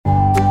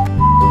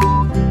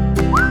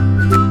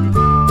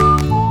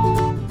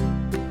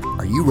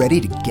ready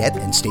to get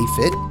and stay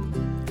fit?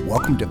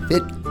 Welcome to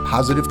Fit,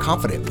 Positive,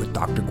 Confident with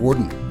Dr.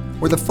 Gordon,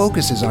 where the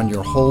focus is on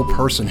your whole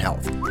person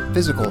health,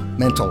 physical,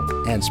 mental,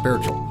 and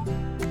spiritual.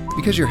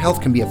 Because your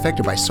health can be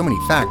affected by so many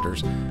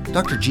factors,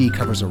 Dr. G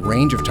covers a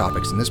range of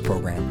topics in this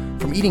program,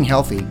 from eating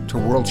healthy to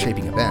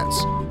world-shaping events.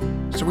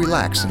 So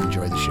relax and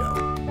enjoy the show.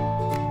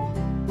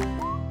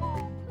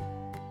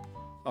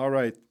 All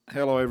right.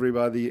 Hello,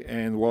 everybody,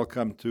 and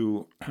welcome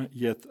to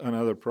yet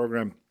another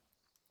program.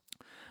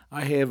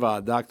 I have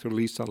Dr.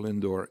 Lisa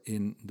Lindor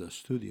in the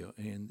studio,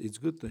 and it's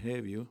good to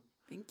have you.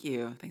 Thank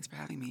you. Thanks for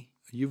having me.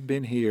 You've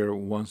been here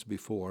once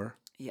before,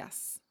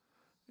 Yes.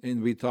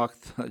 and we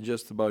talked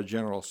just about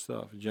general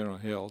stuff, general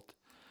health.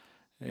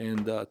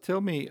 And tell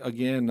me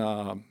again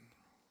the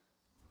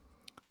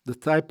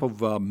type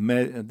of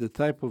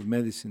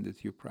medicine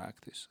that you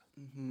practice.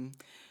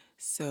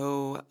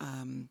 So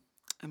I'm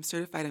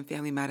certified in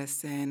family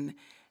medicine,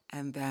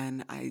 and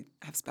then I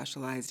have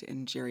specialized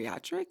in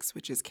geriatrics,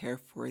 which is care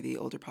for the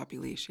older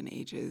population,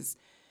 ages,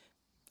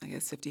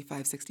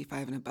 55,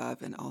 65 and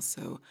above, and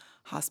also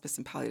hospice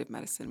and palliative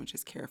medicine, which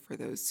is care for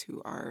those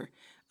who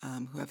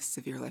have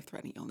severe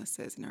life-threatening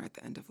illnesses and are at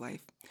the end of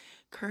life.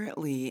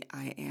 Currently,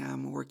 I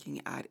am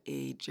working at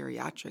a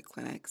geriatric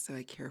clinic, so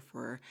I care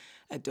for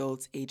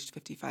adults aged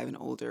 55 and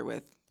older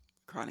with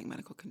chronic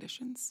medical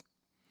conditions.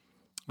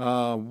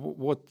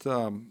 What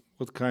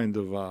kind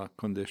of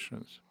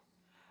conditions?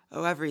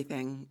 Oh,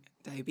 everything.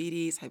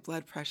 Diabetes, high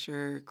blood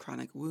pressure,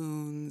 chronic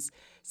wounds,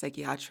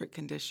 psychiatric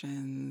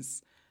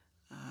conditions,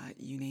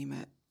 you name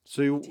it.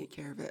 So you take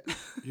care of it.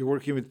 You're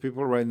working with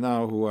people right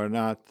now who are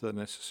not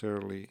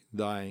necessarily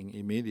dying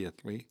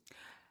immediately.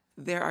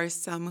 There are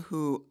some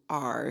who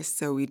are,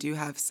 so we do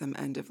have some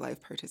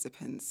end-of-life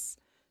participants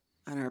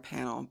on our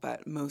panel,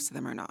 but most of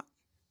them are not.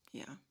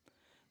 Yeah.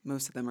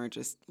 Most of them are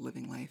just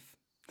living life.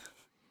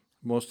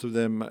 Most of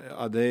them,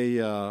 are they,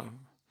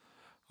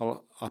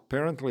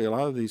 apparently a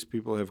lot of these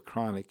people have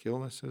chronic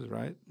illnesses,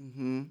 right?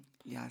 Mm-hmm.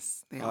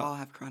 Yes, they all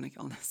have chronic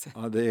illnesses.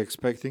 Are they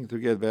expecting to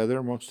get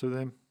better, most of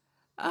them?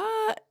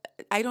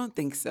 I don't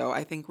think so.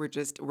 I think we're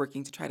just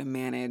working to try to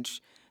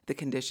manage the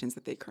conditions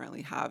that they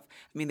currently have.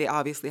 I mean, they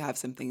obviously have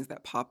some things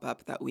that pop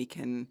up that we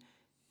can,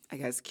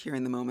 cure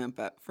in the moment,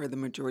 but for the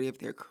majority of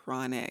their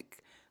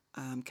chronic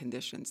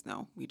conditions,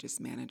 no, we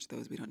just manage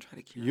those. We don't try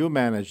to cure You them.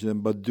 manage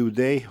them, but do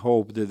they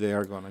hope that they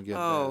are going to get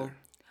better?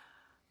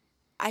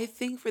 I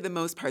think for the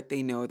most part,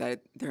 they know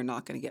that they're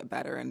not going to get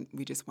better, and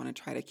we just want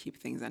to try to keep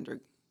things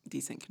under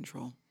decent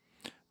control.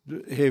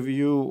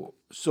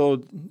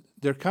 So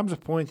there comes a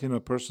point in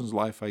a person's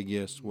life, I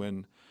guess,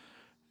 when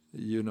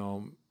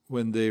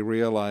they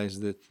realize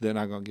that they're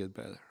not going to get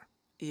better.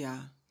 Yeah.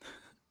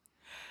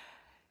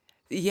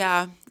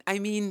 Yeah. I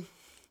mean,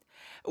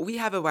 we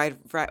have a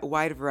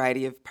wide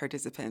variety of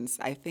participants.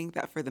 I think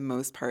that for the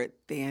most part,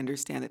 they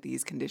understand that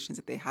these conditions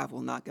that they have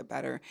will not get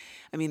better.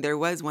 I mean, there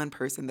was one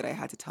person that I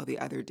had to tell the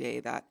other day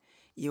that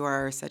you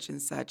are such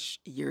and such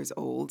years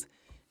old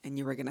and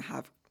you are going to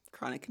have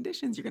chronic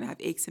conditions. You're going to have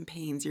aches and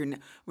pains.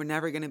 We're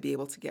never going to be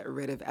able to get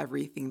rid of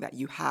everything that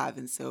you have.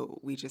 And so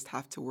we just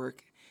have to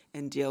work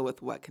and deal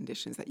with what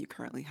conditions that you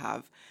currently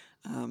have.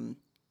 And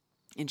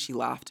she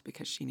laughed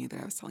because she knew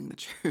that I was telling the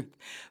truth.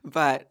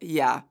 But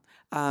yeah,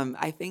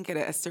 I think at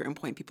a certain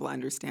point, people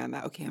understand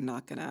that, okay, I'm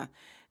not going to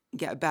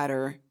get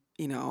better,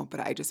 but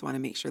I just want to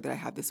make sure that I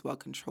have this well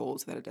controlled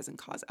so that it doesn't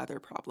cause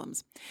other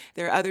problems.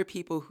 There are other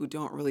people who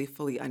don't really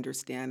fully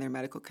understand their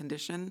medical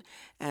condition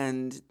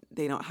and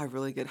they don't have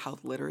really good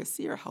health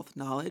literacy or health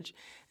knowledge.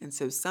 And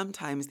so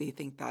sometimes they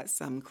think that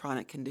some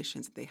chronic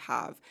conditions that they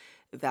have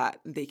that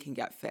they can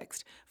get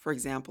fixed. For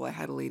example, I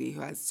had a lady who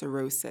has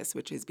cirrhosis,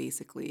 which is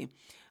basically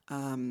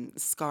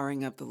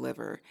scarring of the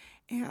liver.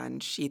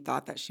 And she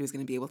thought that she was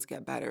going to be able to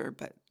get better,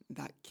 but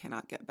that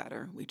cannot get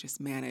better. We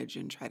just manage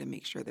and try to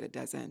make sure that it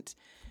doesn't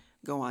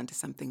go on to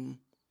something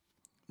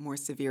more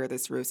severe. The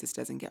cirrhosis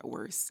doesn't get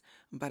worse.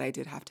 But I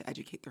did have to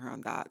educate her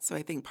on that. So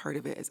I think part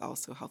of it is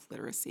also health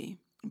literacy.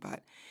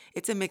 But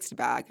it's a mixed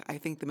bag. I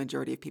think the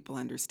majority of people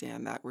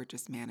understand that we're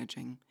just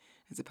managing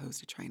as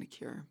opposed to trying to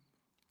cure.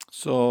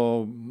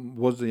 So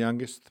what's the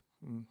youngest?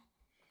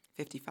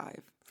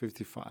 55.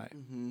 55.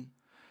 Mm-hmm.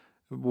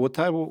 What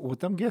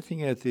I'm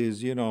getting at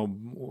is,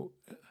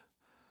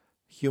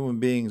 human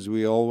beings,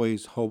 we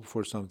always hope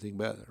for something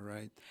better,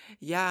 right?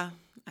 Yeah,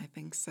 I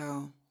think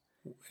so.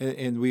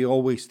 And we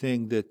always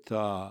think that,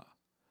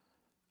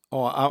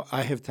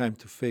 I have time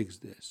to fix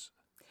this.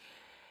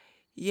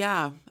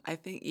 Yeah,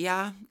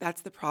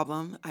 that's the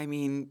problem. I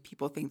mean,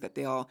 people think that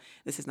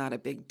this is not a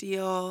big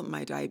deal.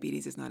 My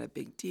diabetes is not a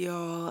big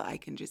deal. I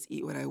can just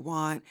eat what I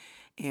want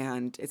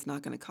and it's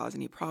not going to cause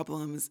any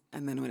problems.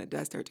 And then when it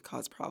does start to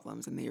cause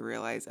problems and they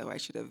realize, I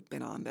should have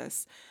been on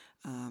this,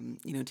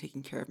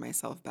 taking care of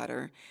myself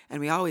better. And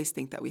we always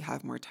think that we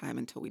have more time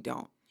until we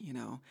don't,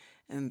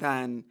 and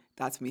then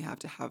that's when we have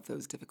to have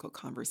those difficult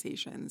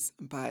conversations.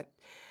 But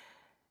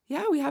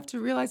yeah, we have to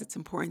realize it's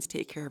important to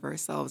take care of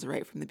ourselves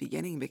right from the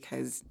beginning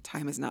because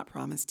time is not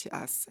promised to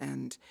us.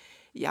 And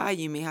yeah,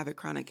 you may have a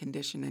chronic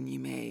condition and you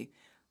may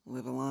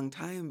live a long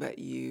time, but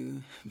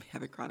you may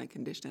have a chronic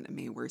condition and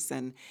it may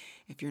worsen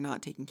if you're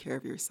not taking care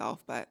of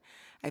yourself. But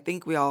I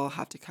think we all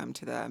have to come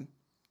to the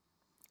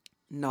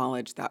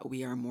knowledge that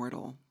we are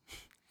mortal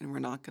and we're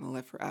not going to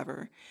live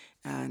forever.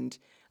 And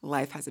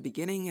life has a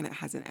beginning and it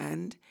has an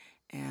end.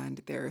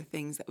 And there are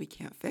things that we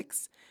can't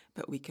fix,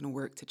 but we can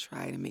work to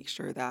try to make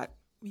sure that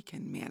we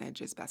can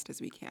manage as best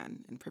as we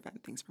can and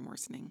prevent things from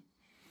worsening.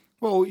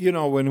 Well,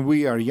 when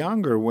we are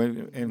younger,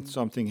 and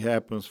something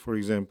happens, for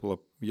example,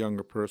 a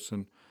younger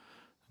person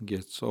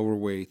gets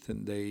overweight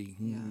and they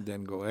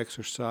then go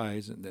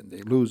exercise and then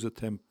they lose the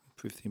 10,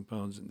 15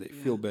 pounds and they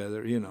feel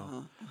better,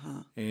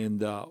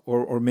 and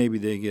or maybe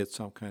they get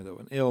some kind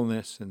of an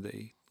illness and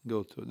they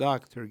go to a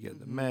doctor, get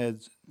the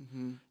meds,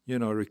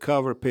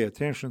 recover, pay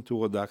attention to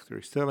what doctor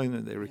is telling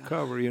them, they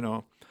recover,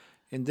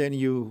 and then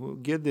you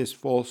get this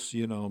false,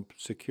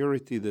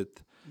 security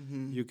that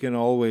you can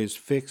always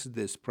fix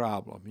this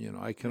problem.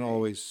 I can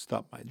always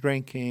stop my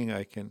drinking.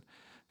 I can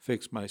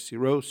fix my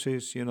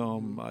cirrhosis.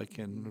 I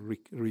can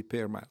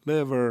repair my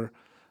liver.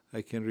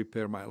 I can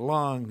repair my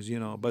lungs.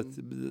 But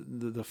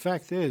the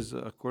fact is,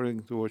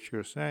 according to what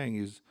you're saying,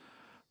 is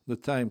the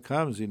time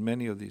comes in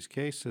many of these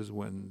cases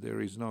when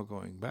there is no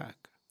going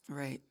back.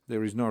 Right.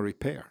 There is no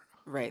repair.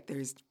 Right.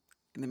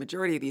 In the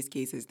majority of these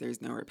cases,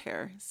 there's no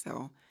repair.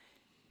 So,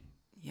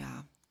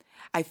 yeah.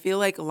 I feel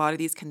like a lot of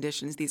these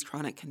conditions, these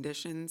chronic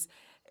conditions,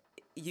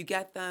 you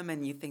get them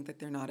and you think that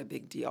they're not a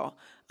big deal,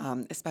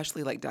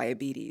 especially like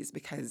diabetes,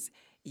 because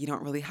you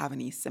don't really have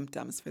any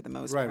symptoms for the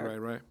most part.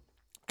 Right.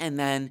 And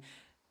then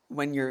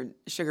when your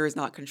sugar is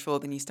not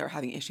controlled, then you start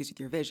having issues with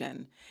your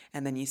vision,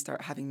 and then you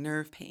start having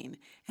nerve pain,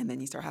 and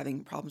then you start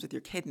having problems with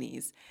your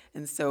kidneys.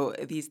 And so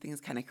these things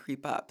kind of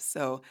creep up.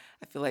 So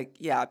I feel like,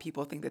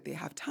 people think that they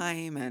have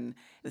time and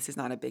this is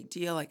not a big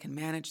deal. I can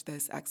manage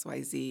this X,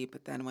 Y, Z.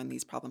 But then when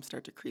these problems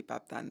start to creep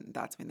up, then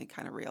that's when they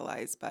kind of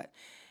realize. But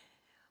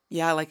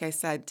yeah, like I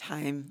said,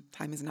 time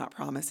is not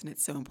promised, and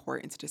it's so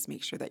important to just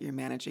make sure that you're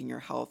managing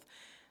your health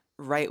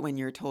right when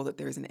you're told that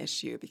there's an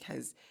issue,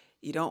 because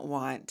you don't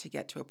want to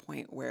get to a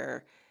point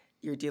where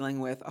you're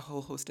dealing with a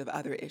whole host of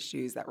other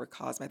issues that were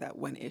caused by that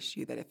one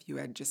issue, that if you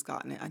had just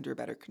gotten it under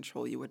better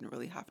control, you wouldn't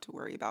really have to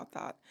worry about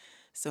that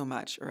so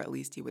much, or at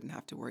least you wouldn't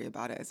have to worry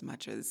about it as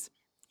much as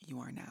you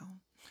are now.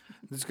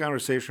 This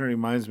conversation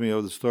reminds me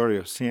of the story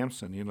of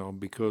Samson,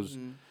 because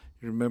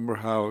you remember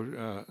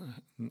how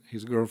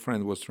his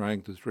girlfriend was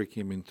trying to trick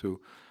him into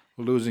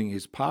losing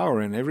his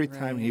power, and every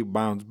time he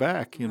bounced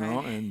back,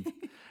 and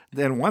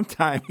then one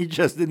time he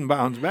just didn't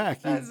bounce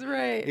back. That's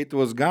right. It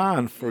was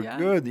gone for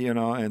good,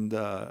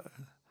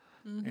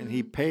 and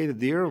he paid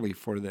dearly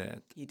for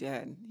that. He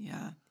did,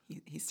 yeah.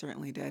 He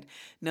certainly did.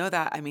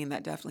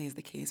 That definitely is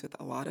the case with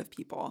a lot of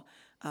people.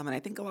 And I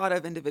think a lot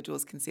of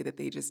individuals can say that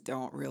they just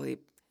don't really,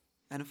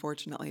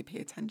 unfortunately, pay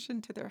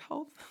attention to their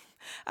health.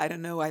 I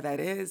don't know why that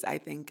is. I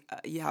think,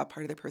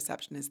 part of the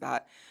perception is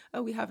that,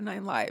 we have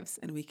 9 lives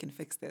and we can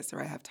fix this,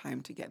 or I have time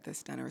to get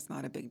this done, or it's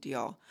not a big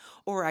deal,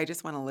 or I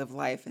just want to live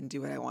life and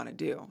do what I want to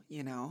do,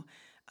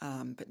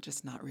 but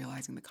just not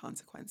realizing the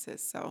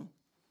consequences. So.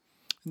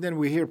 And then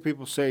we hear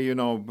people say,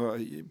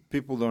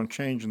 people don't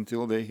change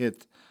until they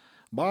hit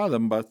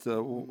bottom, but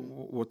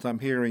what I'm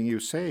hearing you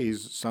say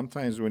is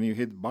sometimes when you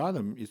hit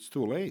bottom, it's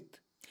too late.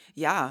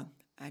 Yeah.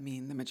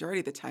 The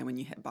majority of the time when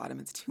you hit bottom,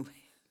 it's too late.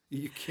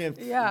 You can't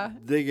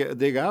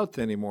dig out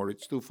anymore.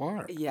 It's too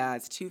far. Yeah,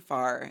 it's too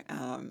far.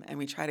 And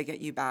we try to get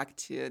you back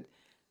to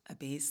a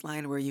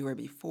baseline where you were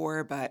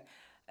before, but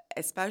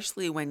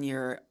especially when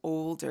you're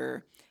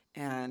older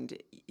and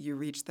you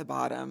reach the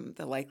bottom,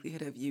 the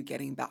likelihood of you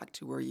getting back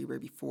to where you were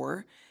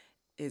before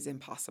is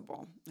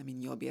impossible.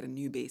 You'll be at a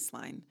new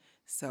baseline.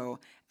 So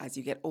as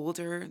you get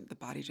older, the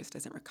body just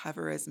doesn't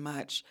recover as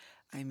much.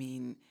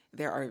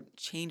 There are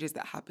changes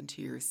that happen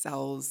to your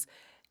cells,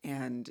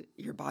 and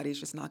your body's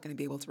just not going to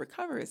be able to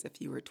recover as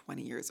if you were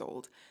 20 years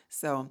old.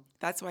 So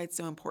that's why it's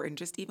so important,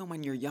 just even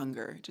when you're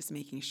younger, just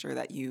making sure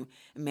that you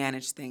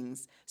manage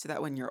things so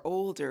that when you're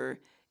older,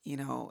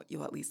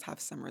 you'll at least have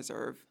some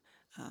reserve.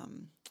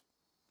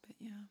 But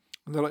yeah.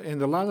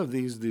 And a lot of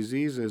these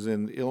diseases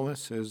and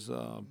illnesses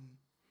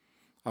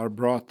are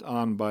brought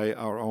on by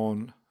our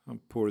own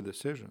poor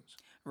decisions.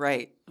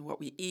 Right. What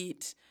we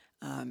eat,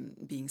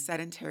 being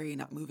sedentary,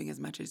 not moving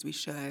as much as we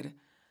should.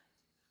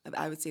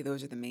 I would say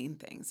those are the main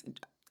things.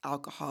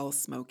 Alcohol,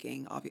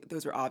 smoking,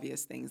 those are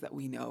obvious things that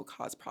we know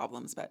cause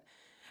problems. But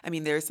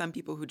there are some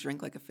people who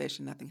drink like a fish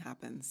and nothing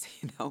happens,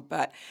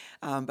 But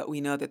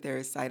we know that there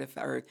is side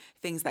effects or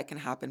things that can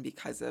happen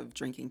because of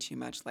drinking too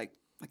much, like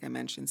I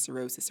mentioned,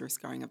 cirrhosis or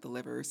scarring of the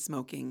liver.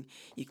 Smoking,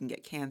 you can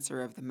get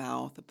cancer of the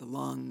mouth, of the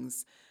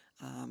lungs,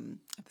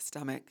 of the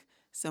stomach.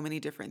 So many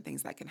different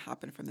things that can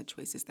happen from the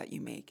choices that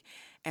you make.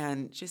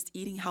 And just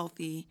eating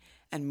healthy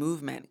and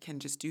movement can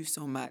just do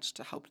so much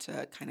to help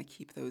to kind of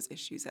keep those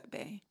issues at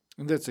bay.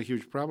 And that's a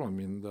huge problem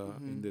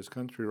in this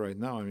country right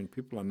now.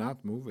 People are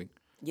not moving.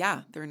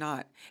 Yeah, they're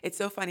not. It's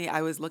so funny.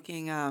 I was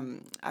looking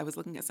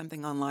at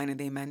something online, and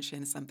they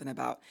mentioned something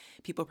about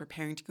people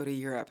preparing to go to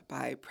Europe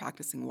by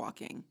practicing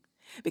walking.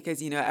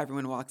 Because,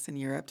 everyone walks in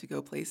Europe to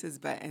go places,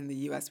 but in the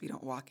U.S., we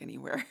don't walk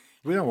anywhere.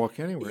 We don't walk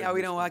anywhere. Yeah,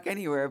 we don't walk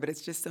anywhere, but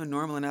it's just so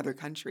normal in other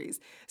countries.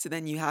 So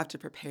then you have to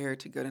prepare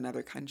to go to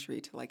another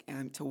country to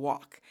to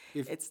walk.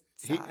 It's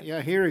sad.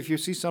 Here, if you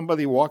see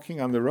somebody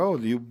walking on the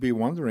road, you'd be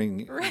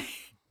wondering Right.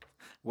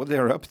 what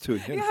they're up to.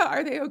 Yeah,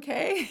 are they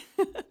okay?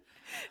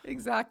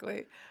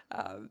 Exactly.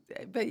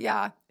 But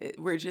yeah,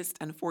 we're just,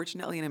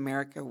 unfortunately in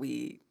America,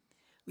 we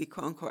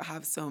quote unquote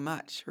have so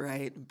much,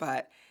 right?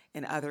 But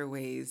in other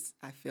ways,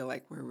 I feel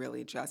like we're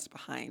really just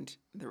behind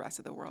the rest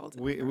of the world.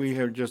 We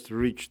have just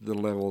reached the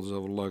levels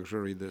of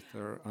luxury that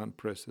are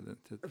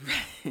unprecedented.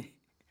 Right.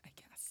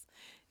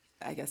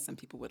 I guess some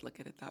people would look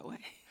at it that way.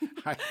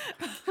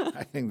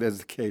 I think that's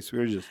the case.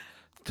 We're just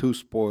too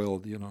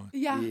spoiled,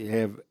 Yeah. We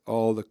have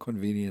all the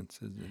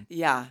conveniences.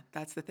 Yeah,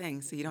 that's the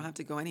thing. So you don't have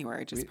to go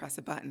anywhere. Just press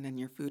a button and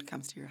your food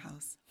comes to your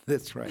house.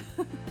 That's right.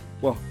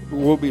 Well,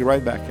 we'll be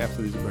right back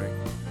after this break.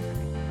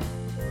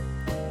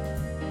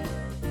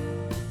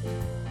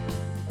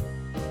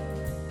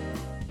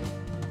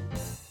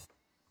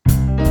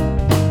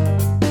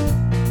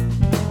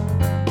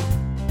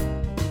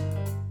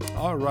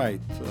 All right.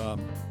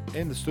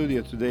 In the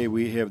studio today,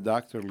 we have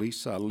Dr.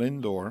 Lisa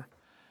Lindor,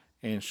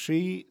 and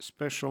she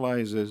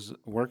specializes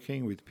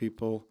working with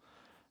people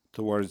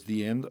towards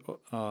the end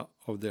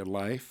of their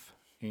life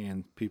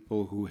and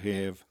people who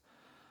have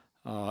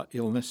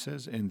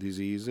illnesses and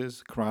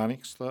diseases,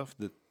 chronic stuff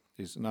that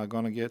is not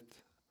going to get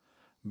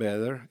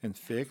better and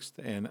fixed.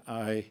 And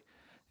I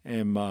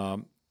am,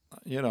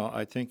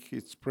 I think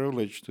it's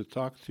privileged to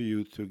talk to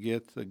you to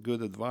get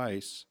good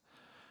advice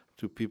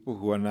to people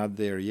who are not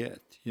there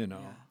yet,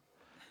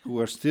 who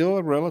are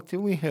still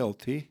relatively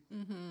healthy,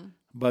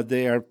 but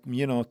they are,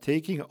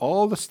 taking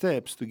all the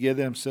steps to get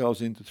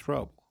themselves into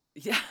trouble.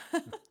 Yeah,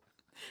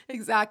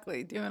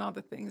 exactly. Doing all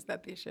the things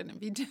that they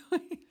shouldn't be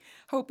doing,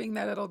 hoping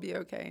that it'll be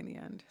okay in the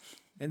end.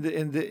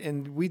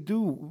 And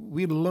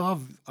we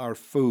love our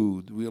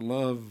food. We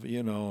love,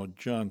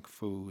 junk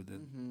food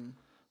and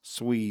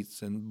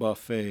sweets and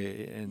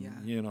buffet and,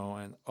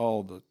 and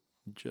all the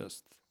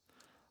just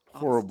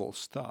horrible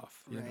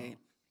stuff. Right.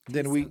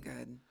 Then Tastes so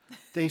good.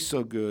 Tastes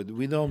so good.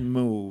 We don't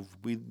move.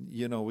 We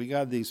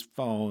got these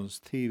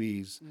phones,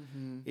 TVs,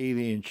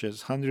 80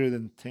 inches,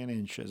 110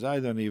 inches. I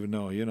don't even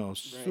know,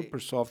 super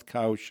soft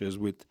couches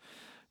with,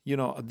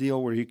 a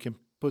deal where you can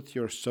put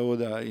your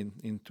soda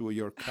into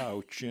your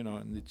couch,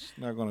 and it's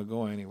not going to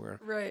go anywhere.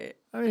 Right.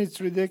 I mean,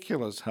 it's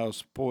ridiculous how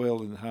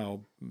spoiled and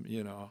how,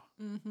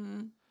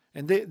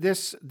 And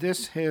this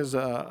has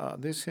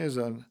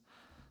an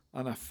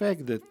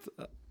effect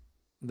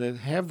that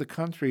have the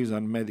countries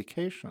on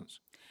medications.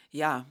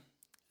 Yeah,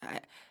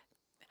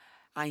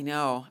 I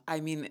know.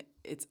 I mean,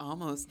 it's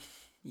almost,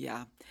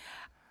 yeah.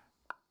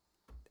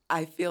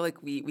 I feel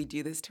like we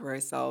do this to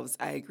ourselves.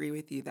 I agree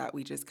with you that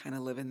we just kind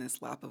of live in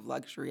this lap of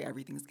luxury.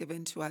 Everything's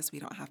given to us. We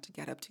don't have to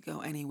get up to go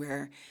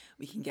anywhere.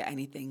 We can get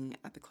anything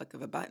at the click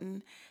of a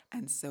button.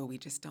 And so we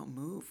just don't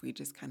move. We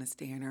just kind of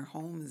stay in our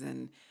homes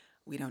and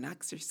we don't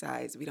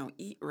exercise. We don't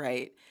eat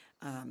right.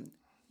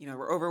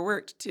 We're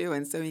overworked too.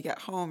 And so you get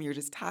home, you're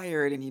just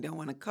tired and you don't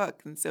want to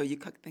cook. And so you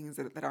cook things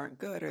that aren't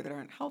good or that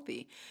aren't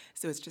healthy.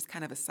 So it's just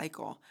kind of a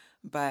cycle.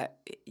 But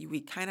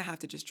we kind of have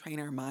to just train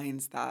our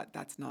minds that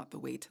that's not the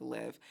way to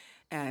live.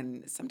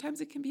 And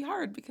sometimes it can be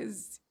hard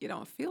because you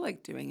don't feel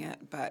like doing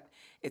it. But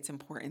it's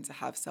important to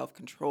have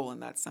self-control.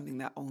 And that's something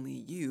that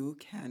only you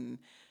can,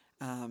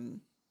 and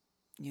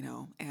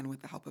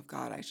with the help of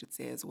God, I should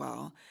say as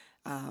well,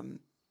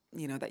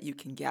 that you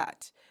can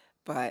get.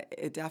 But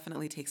it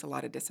definitely takes a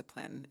lot of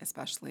discipline,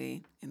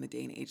 especially in the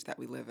day and age that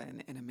we live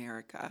in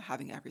America,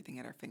 having everything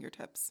at our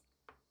fingertips.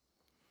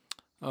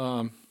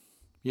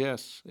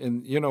 Yes,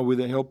 and with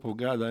the help of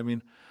God, I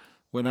mean,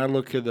 when I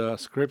look at the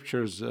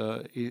scriptures,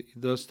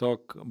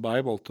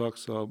 Bible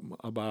talks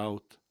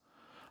about.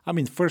 I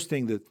mean, first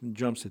thing that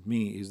jumps at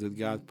me is that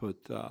God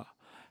put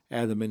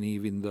Adam and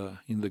Eve in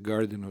the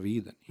Garden of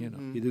Eden.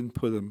 He didn't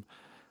put them.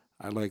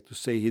 I like to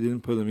say he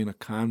didn't put them in a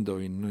condo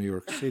in New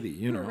York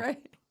City. Right.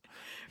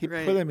 He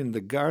put them in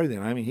the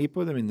garden. I mean, he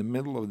put them in the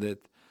middle of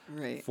that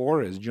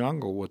forest,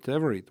 jungle,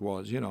 whatever it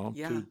was,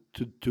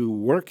 to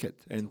work it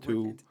and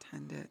to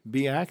tend it.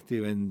 be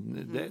active.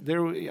 And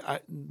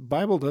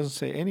Bible doesn't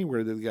say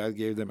anywhere that God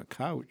gave them a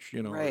couch,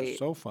 or a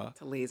sofa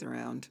to laze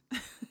around.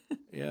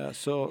 Yeah.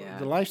 So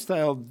the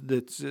lifestyle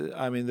that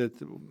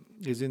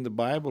is in the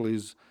Bible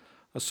is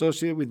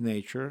associated with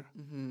nature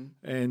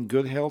and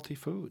good, healthy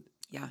food.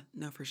 Yeah,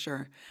 no, for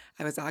sure.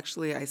 I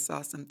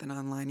saw something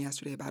online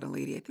yesterday about a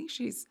lady. I think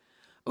she's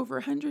over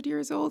 100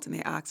 years old, and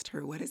they asked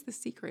her, what is the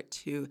secret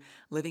to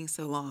living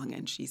so long?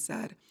 And she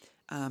said,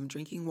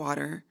 drinking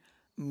water,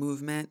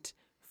 movement,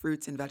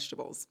 fruits, and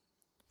vegetables,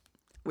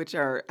 which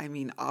are,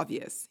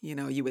 obvious.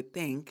 You would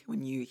think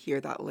when you hear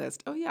that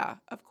list, oh yeah,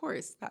 of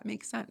course, that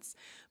makes sense.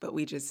 But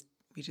we just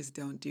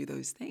don't do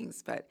those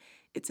things. But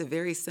it's a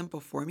very simple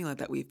formula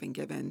that we've been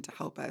given to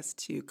help us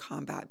to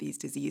combat these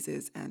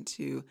diseases and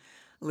to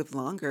live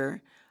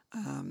longer.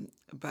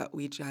 But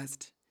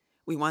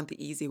we want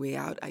the easy way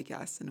out, I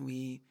guess, and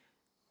we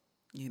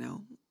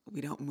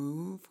we don't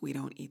move, we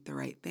don't eat the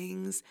right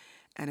things,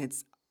 and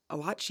it's a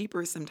lot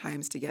cheaper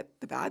sometimes to get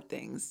the bad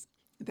things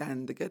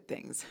than the good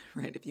things,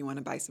 right? If you want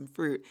to buy some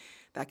fruit,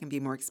 that can be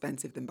more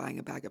expensive than buying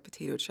a bag of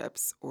potato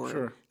chips or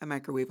Sure. a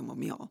microwavable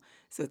meal.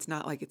 So it's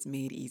not like it's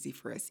made easy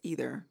for us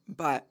either.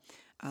 But,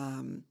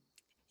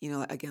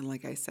 again,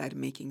 like I said,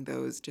 making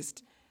those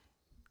just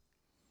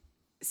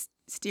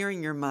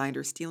steering your mind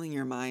or stealing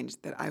your mind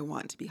that I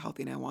want to be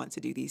healthy and I want to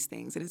do these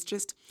things. And it's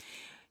just,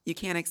 you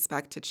can't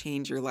expect to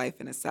change your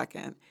life in a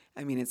second.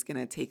 I mean, it's going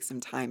to take some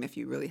time if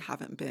you really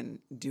haven't been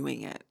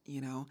doing it,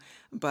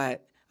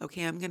 But,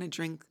 okay, I'm going to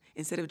drink,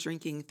 instead of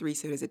drinking 3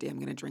 sodas a day, I'm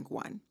going to drink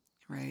 1,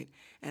 right?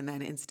 And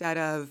then instead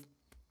of,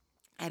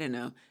 I don't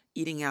know,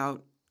 eating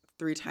out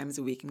 3 times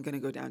a week, I'm going to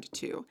go down to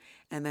 2.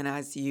 And then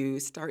as you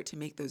start to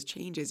make those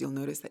changes, you'll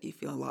notice that you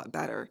feel a lot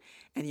better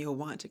and you'll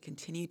want to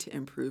continue to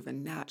improve,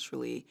 and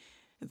naturally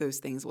those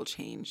things will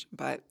change.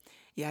 But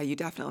yeah, you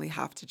definitely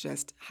have to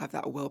just have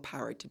that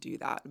willpower to do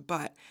that.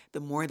 But the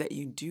more that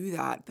you do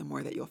that, the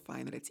more that you'll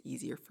find that it's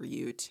easier for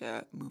you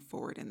to move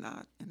forward in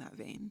that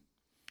vein.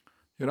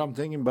 I'm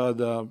thinking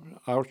about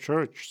our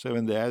church,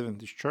 Seventh-day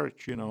Adventist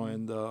Church,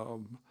 and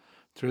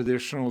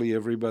traditionally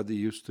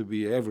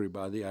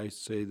everybody, I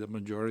say the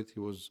majority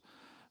was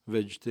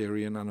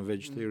vegetarian, on a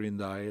vegetarian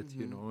diet,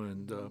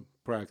 and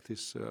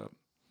practice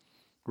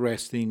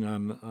resting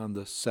on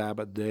the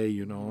Sabbath day,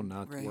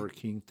 not Right.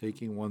 working,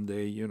 taking one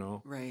day,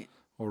 Right.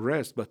 or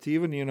rest. But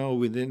even,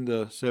 within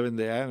the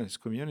Seventh-day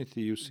Adventist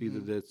community, you see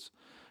that that's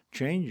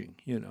changing,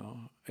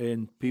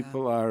 and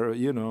people are,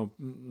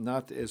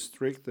 not as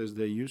strict as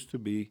they used to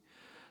be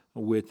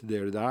with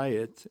their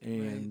diet,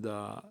 and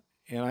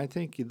I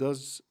think it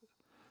does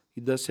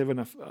have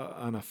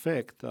an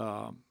effect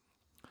on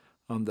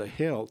the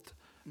health.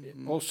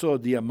 Also,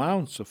 the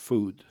amounts of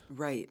food.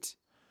 Right.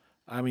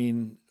 I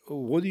mean,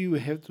 what do you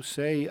have to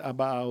say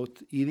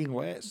about eating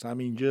less? I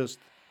mean, just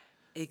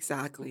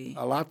Exactly.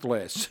 a lot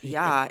less.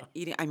 Yeah,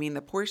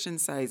 the portion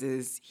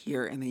sizes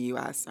here in the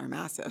US are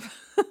massive.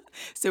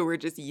 So we're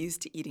just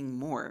used to eating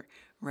more,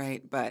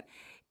 right? But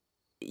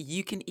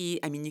you can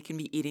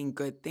be eating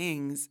good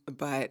things,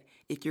 but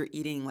if you're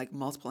eating like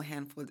multiple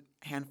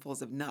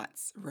handfuls of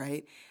nuts,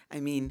 right?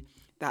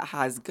 That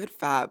has good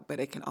fat, but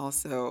it can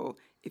also,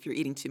 if you're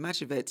eating too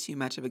much of it, too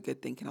much of a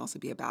good thing can also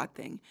be a bad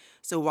thing.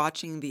 So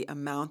watching the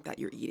amount that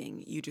you're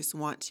eating, you just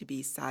want to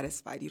be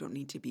satisfied. You don't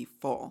need to be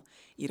full.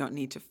 You don't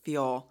need to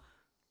feel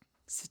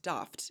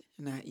stuffed,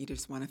 and that you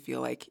just want to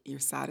feel like you're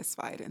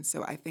satisfied. And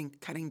so I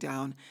think cutting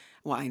down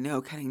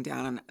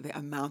on the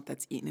amount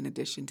that's eaten in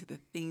addition to the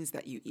things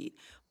that you eat,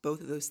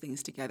 both of those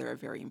things together are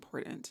very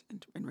important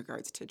in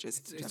regards to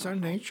just It's general our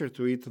health. nature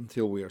to eat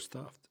until we are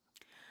stuffed.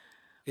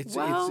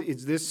 Well-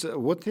 It's this.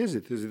 What is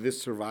it? Is it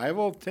this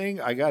survival thing?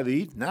 I gotta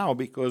eat now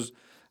because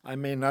I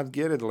may not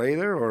get it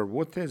later, or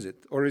what is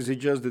it? Or is it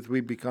just that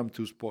we become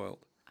too spoiled?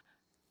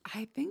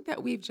 I think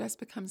that we've just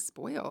become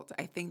spoiled.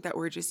 I think that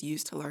we're just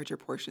used to larger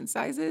portion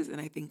sizes,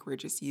 and I think we're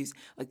just used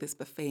like this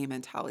buffet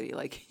mentality.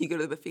 Like you go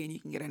to the buffet and you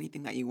can get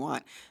anything that you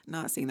want. I'm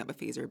not saying that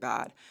buffets are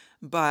bad,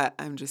 but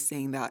I'm just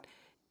saying that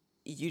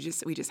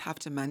we just have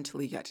to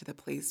mentally get to the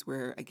place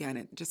where, again,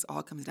 it just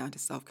all comes down to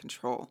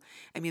self-control.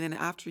 Then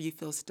after you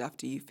feel stuffed,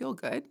 do you feel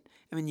good?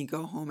 You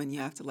go home and you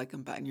have to like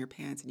unbutton your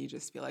pants and you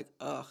just feel like,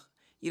 ugh,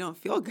 you don't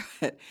feel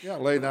good. Yeah,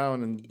 lay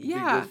down and be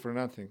good for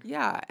nothing.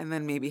 Yeah, and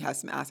then maybe have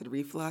some acid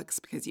reflux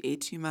because you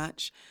ate too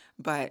much,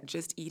 but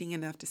just eating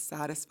enough to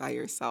satisfy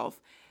yourself.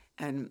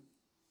 And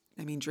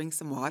drink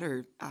some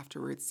water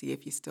afterwards, see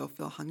if you still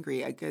feel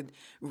hungry. A good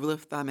rule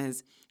of thumb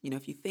is,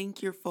 if you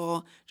think you're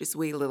full, just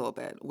wait a little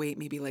bit. Wait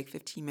maybe like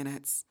 15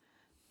 minutes,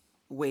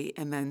 wait,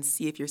 and then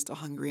see if you're still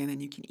hungry, and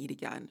then you can eat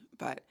again.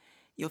 But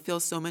you'll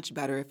feel so much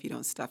better if you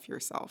don't stuff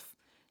yourself,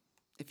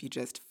 if you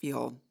just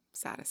feel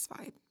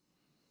satisfied.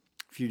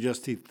 If you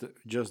just eat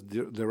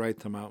the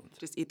right amount.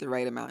 Just eat the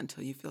right amount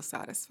until you feel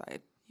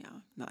satisfied. Yeah,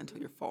 not until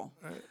you're full.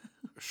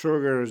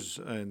 Sugars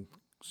and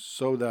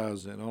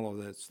sodas and all of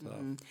that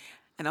stuff.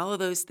 And all of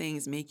those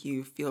things make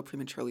you feel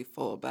prematurely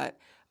full, but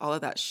all of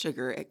that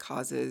sugar, it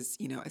causes,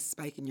 a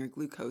spike in your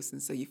glucose.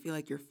 And so you feel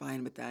like you're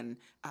fine, but then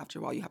after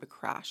a while you have a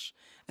crash,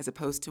 as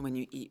opposed to when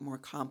you eat more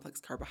complex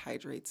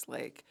carbohydrates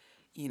like,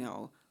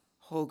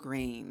 whole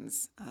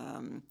grains,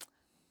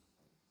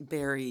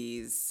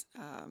 berries,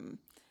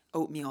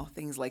 oatmeal,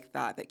 things like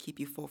that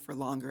keep you full for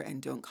longer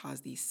and don't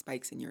cause these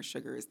spikes in your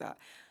sugars that,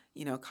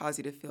 cause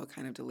you to feel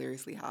kind of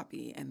deliriously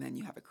happy. And then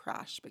you have a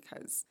crash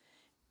because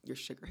your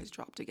sugar has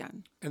dropped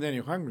again. And then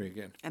you're hungry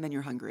again.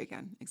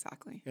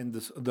 Exactly. And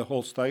the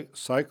whole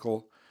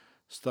cycle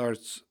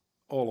starts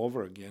all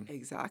over again.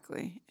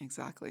 Exactly.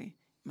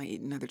 Might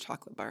eat another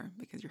chocolate bar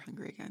because you're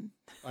hungry again.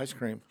 Ice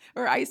cream.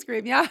 Or ice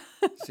cream, yeah.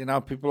 See,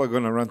 now people are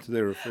going to run to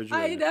their refrigerator.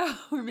 I know.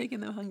 We're making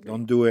them hungry.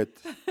 Don't do it.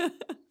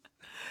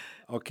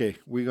 Okay,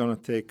 we're going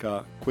to take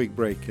a quick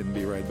break and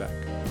be right back.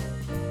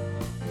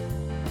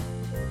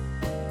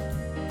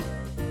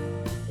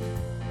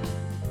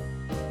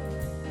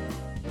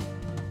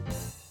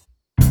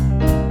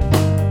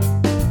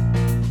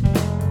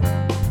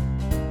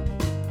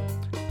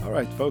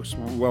 right, folks,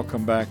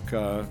 welcome back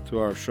to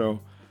our show.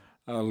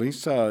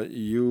 Lisa,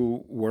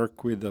 you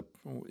work with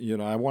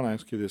I want to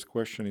ask you this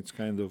question. It's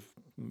kind of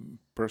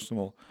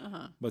personal,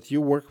 but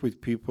you work with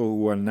people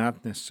who are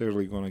not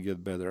necessarily going to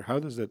get better. How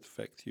does that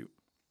affect you?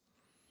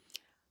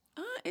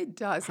 It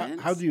doesn't.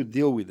 How do you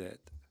deal with that?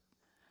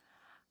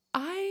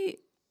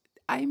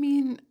 I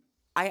mean,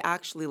 I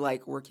actually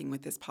like working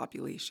with this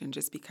population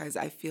just because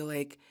I feel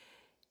like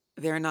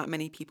there are not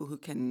many people who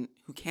can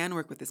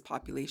work with this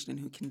population and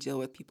who can deal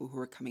with people who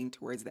are coming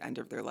towards the end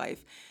of their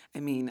life. I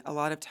mean, a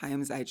lot of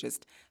times I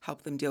just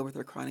help them deal with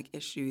their chronic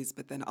issues,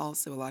 but then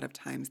also a lot of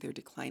times they're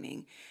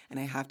declining. And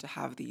I have to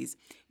have these,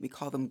 we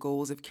call them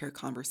goals of care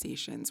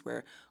conversations,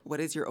 where what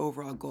is your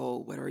overall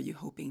goal? What are you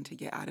hoping to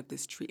get out of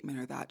this treatment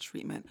or that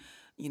treatment?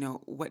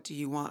 What do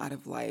you want out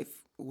of life?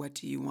 What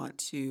do you want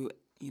to,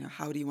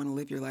 how do you want to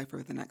live your life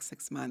over the next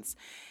 6 months?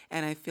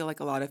 And I feel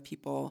like a lot of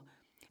people,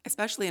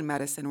 especially in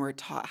medicine, we're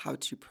taught how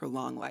to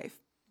prolong life,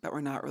 but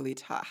we're not really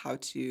taught how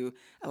to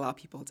allow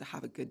people to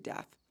have a good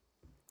death.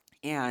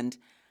 And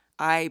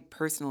I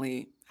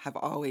personally have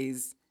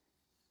always,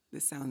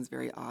 this sounds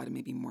very odd and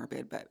maybe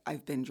morbid, but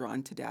I've been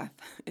drawn to death,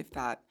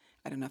 I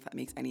don't know if that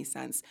makes any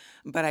sense.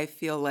 But I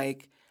feel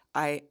like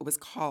I was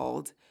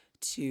called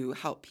to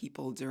help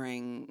people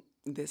during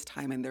this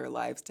time in their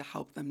lives, to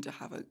help them to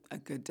have a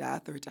good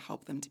death, or to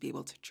help them to be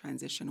able to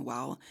transition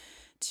well,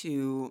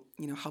 to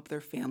help their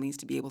families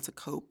to be able to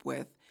cope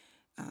with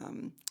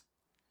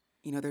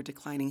their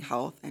declining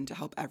health, and to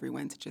help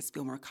everyone to just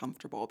feel more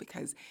comfortable,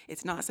 because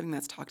it's not something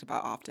that's talked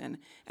about often.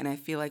 And I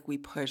feel like we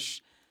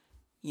push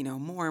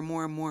more and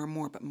more and more and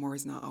more, but more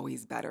is not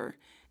always better.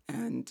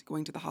 And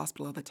going to the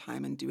hospital all the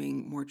time and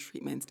doing more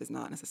treatments does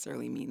not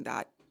necessarily mean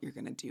that you're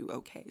going to do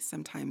okay.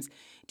 Sometimes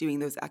doing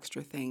those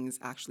extra things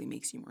actually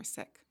makes you more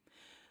sick.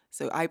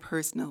 So I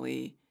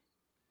personally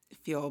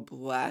feel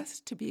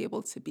blessed to be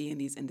able to be in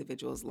these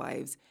individuals'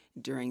 lives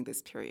during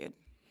this period.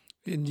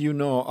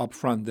 And up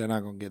front they're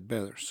not going to get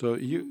better. So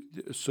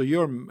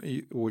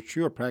what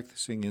you're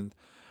practicing and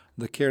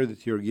the care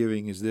that you're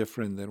giving is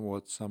different than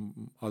what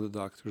some other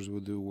doctors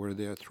would do, where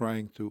they are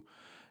trying to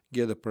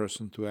get a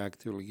person to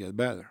actively get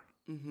better.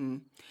 Mm-hmm.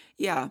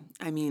 Yeah,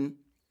 I mean,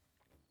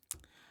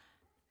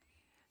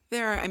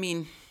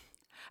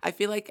 I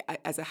feel like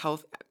as a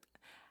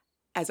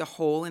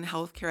whole in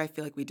healthcare, I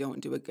feel like we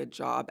don't do a good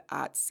job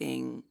at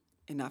saying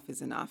enough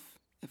is enough,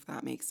 if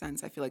that makes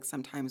sense. I feel like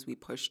sometimes we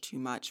push too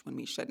much when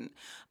we shouldn't.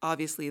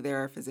 Obviously,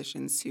 there are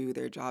physicians who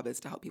their job is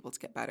to help people to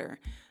get better.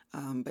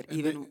 And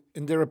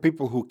there are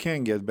people who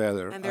can get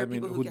better. And there are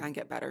people who can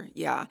get better,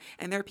 yeah.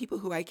 And there are people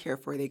who I care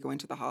for. They go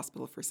into the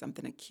hospital for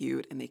something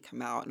acute, and they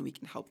come out, and we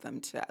can help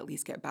them to at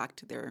least get back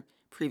to their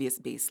previous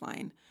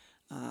baseline.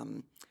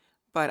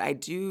 But I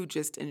do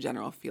just in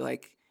general feel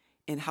like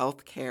in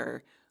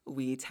healthcare,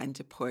 we tend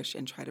to push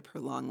and try to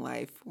prolong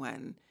life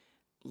when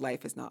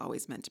life is not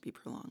always meant to be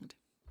prolonged.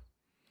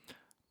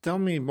 Tell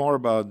me more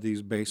about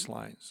these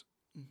baselines.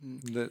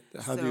 Mm-hmm.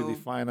 How do you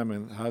define them,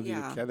 and how do you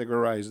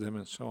categorize them,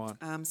 and so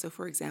on? So,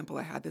 for example,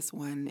 I had this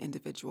one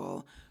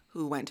individual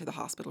who went to the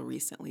hospital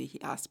recently.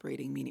 He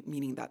aspirating,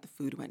 meaning that the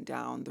food went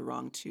down the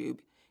wrong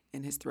tube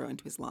in his throat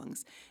into his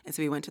lungs. And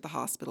so he went to the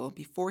hospital.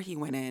 Before he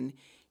went in,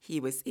 he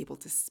was able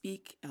to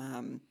speak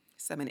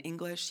some in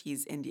English.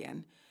 He's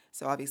Indian.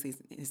 So obviously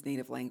his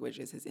native language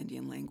is his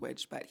Indian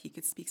language, but he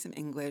could speak some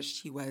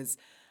English. He was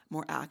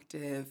more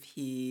active.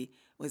 He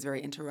was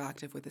very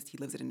interactive with us. He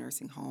lives at a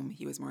nursing home.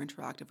 He was more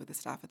interactive with the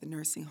staff at the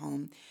nursing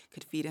home,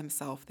 could feed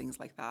himself, things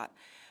like that.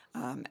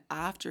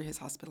 After his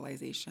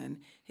hospitalization,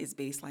 his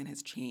baseline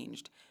has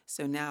changed.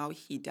 So now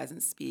he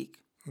doesn't speak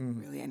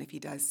really, and if he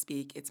does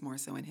speak, it's more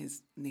so in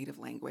his native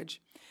language.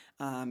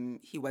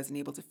 He wasn't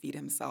able to feed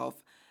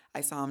himself.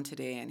 I saw him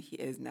today, and he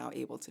is now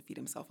able to feed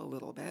himself a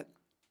little bit.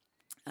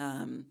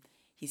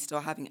 He's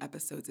still having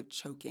episodes of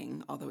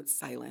choking, although it's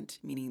silent,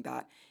 meaning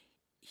that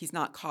he's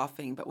not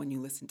coughing, but when you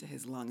listen to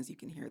his lungs, you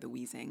can hear the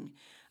wheezing.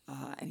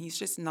 And he's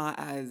just not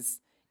as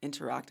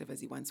interactive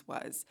as he once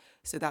was.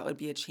 So that would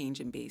be a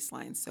change in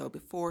baseline. So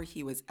before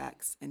he was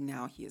X, and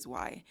now he is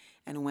Y.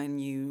 And when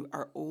you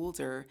are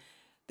older,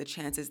 the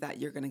chances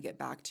that you're going to get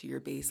back to your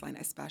baseline,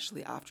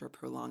 especially after a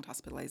prolonged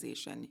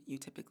hospitalization, you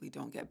typically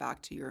don't get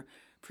back to your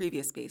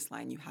previous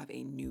baseline. You have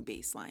a new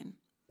baseline.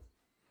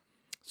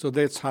 So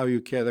that's how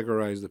you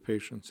categorize the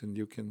patients, and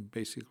you can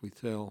basically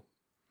tell.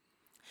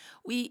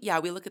 We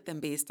look at them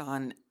based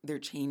on their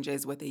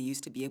changes, what they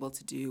used to be able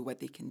to do, what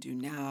they can do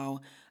now,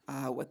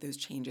 what those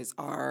changes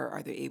are.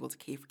 Are they able to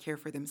care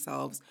for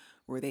themselves?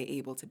 Were they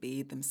able to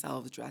bathe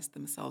themselves, dress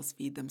themselves,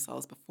 feed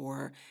themselves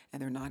before,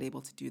 and they're not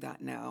able to do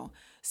that now?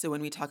 So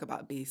when we talk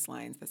about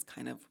baselines, that's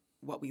kind of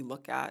what we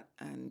look at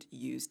and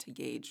use to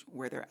gauge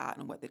where they're at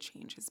and what the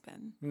change has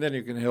been. And then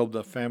you can help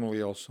the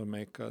family also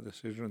make a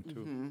decision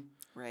to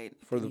right,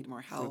 for they need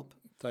more help,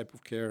 type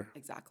of care.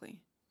 Exactly.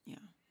 Yeah.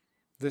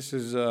 This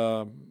is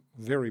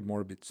very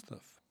morbid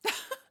stuff.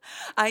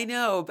 I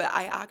know, but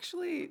I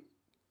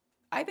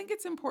think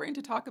it's important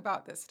to talk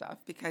about this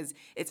stuff because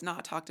it's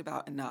not talked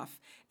about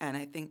enough. And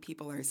I think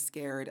people are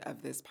scared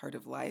of this part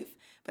of life,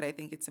 but I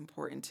think it's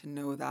important to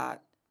know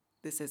that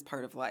this is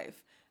part of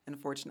life.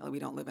 Unfortunately, we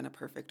don't live in a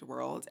perfect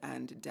world,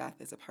 and death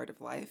is a part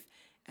of life.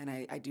 And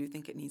I do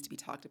think it needs to be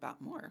talked about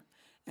more.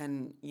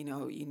 And,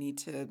 you need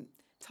to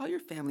tell your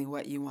family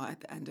what you want at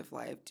the end of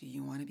life. Do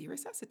you want to be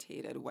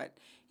resuscitated?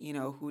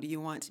 Who do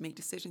you want to make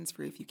decisions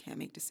for if you can't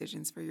make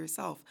decisions for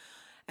yourself?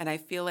 And I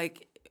feel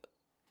like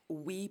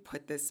we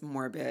put this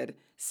morbid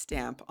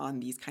stamp on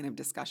these kind of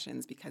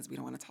discussions because we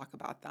don't want to talk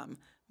about them,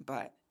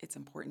 but it's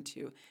important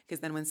to, because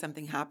then when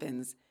something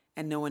happens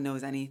and no one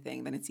knows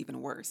anything, then it's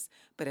even worse.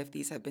 But if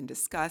these have been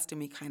discussed and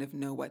we kind of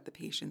know what the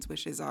patient's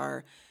wishes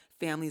are,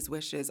 family's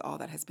wishes, all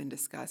that has been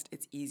discussed,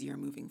 it's easier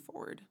moving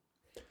forward.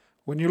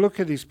 When you look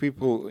at these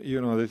people,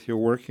 that you're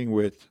working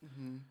with,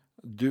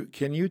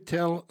 can you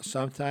tell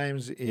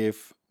sometimes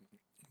if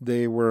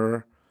they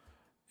would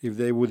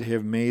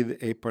have made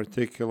a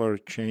particular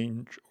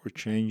change or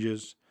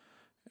changes,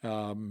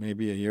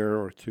 maybe a year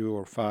or 2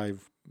 or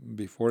 5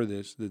 before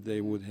this, that they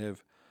would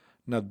have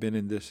not been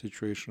in this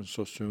situation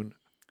so soon?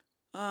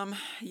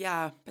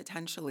 Yeah,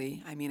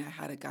 potentially. I mean, I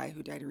had a guy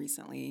who died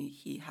recently.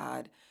 He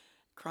had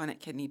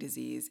chronic kidney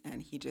disease,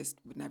 and he just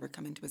would never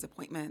come into his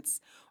appointments,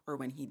 or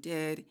when he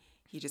did,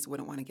 he just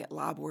wouldn't want to get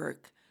lab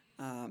work.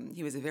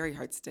 He was a very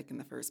hard stick in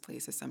the first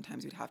place, so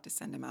sometimes we'd have to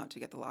send him out to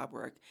get the lab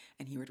work,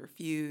 and he would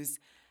refuse.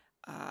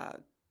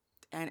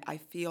 And I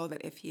feel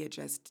that if he had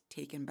just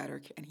taken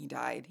better and he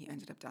died, he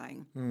ended up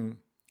dying.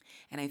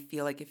 And I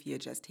feel like if he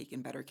had just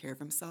taken better care of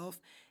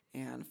himself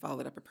and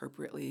followed up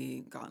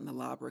appropriately, gotten the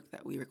lab work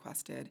that we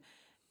requested,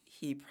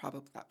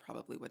 that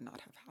probably would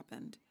not have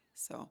happened.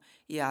 So,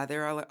 yeah,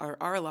 there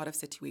are a lot of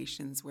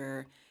situations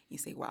where you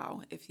say,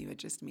 wow, if you had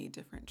just made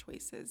different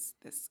choices,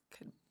 this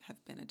could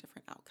have been a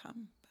different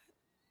outcome.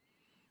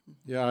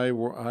 Yeah, I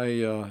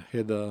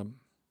had a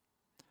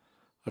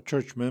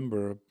church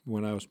member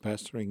when I was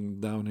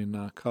pastoring down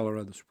in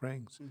Colorado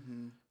Springs.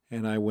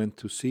 And I went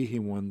to see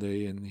him one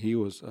day, and he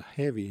was a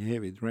heavy,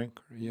 heavy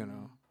drinker,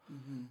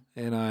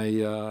 And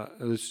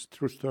this is a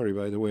true story,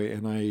 by the way,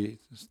 and I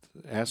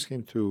asked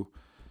him to,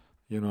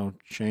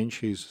 change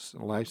his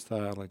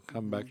lifestyle and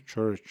come back to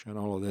church and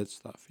all of that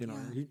stuff.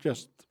 He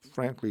just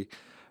frankly,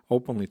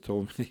 openly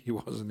told me he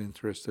wasn't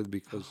interested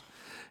because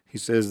he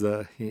says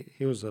that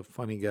he was a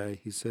funny guy.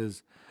 He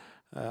says,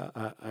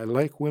 I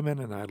like women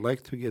and I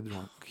like to get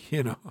drunk,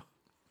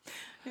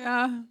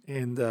 Yeah.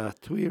 And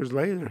 2 years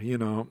later,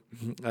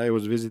 I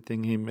was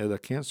visiting him at a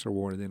cancer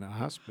ward in a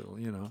hospital,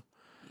 Yeah.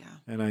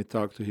 And I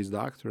talked to his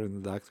doctor, and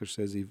the doctor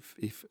says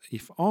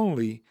if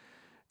only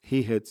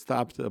he had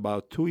stopped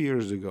about 2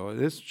 years ago.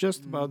 It's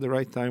just about the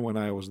right time when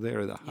I was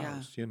there at the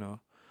house,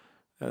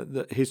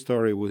 his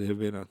story would have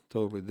been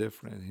totally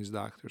different, his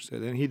doctor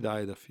said. And he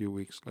died a few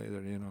weeks later,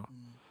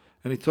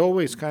 And it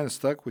always kind of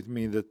stuck with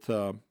me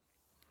that,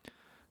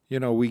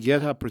 we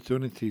get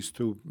opportunities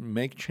to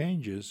make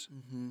changes,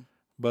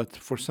 but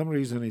for some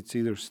reason it's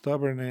either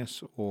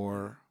stubbornness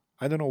or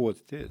I don't know what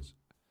it is.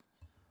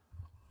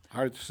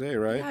 Hard to say,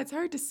 right? Yeah, it's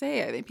hard to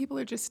say. I think people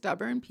are just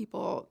stubborn.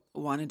 People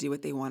want to do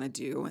what they want to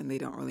do, and they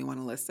don't really want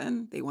to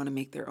listen. They want to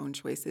make their own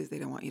choices. They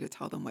don't want you to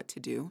tell them what to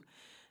do.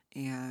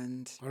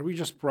 And are we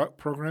just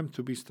programmed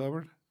to be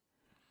stubborn?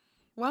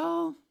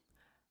 Well,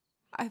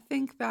 I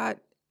think that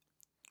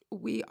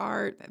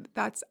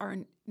that's our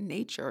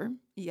nature,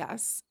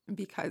 yes,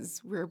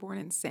 because we're born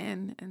in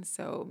sin. And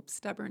so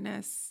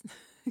stubbornness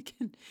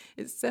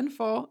is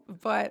sinful.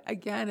 But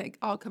again, it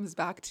all comes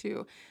back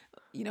to,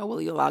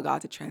 will you allow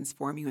God to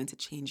transform you and to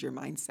change your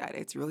mindset?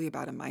 It's really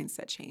about a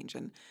mindset change.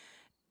 And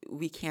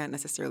we can't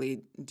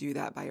necessarily do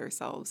that by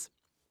ourselves.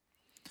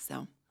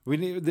 So we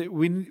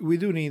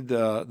do need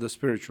the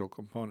spiritual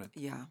component.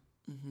 Yeah.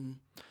 Mm-hmm.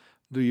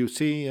 Do you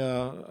see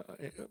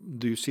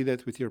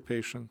that with your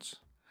patients?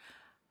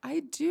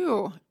 I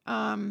do.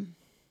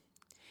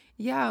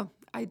 Yeah,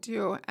 I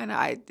do. And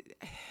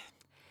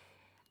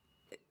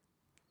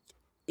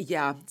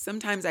yeah,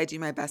 sometimes I do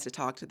my best to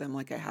talk to them.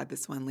 Like I had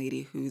this one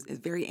lady who's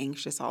very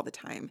anxious all the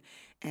time.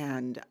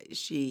 And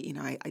she,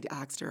 I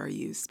asked her, are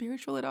you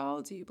spiritual at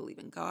all? Do you believe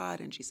in God?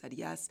 And she said,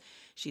 yes,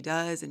 she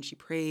does. And she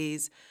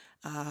prays.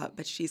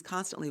 But she's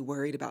constantly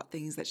worried about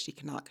things that she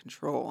cannot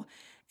control.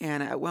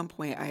 And at one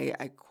point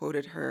I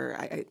quoted her,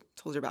 I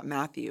told her about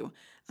Matthew.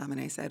 And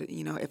I said,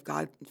 if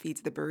God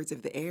feeds the birds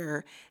of the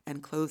air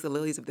and clothes the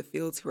lilies of the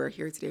fields who are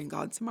here today and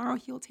gone tomorrow,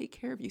 he'll take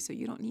care of you. So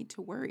you don't need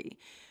to worry.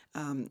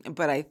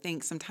 But I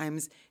think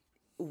sometimes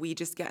we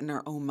just get in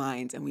our own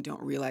minds and we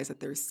don't realize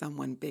that there's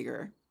someone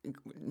bigger,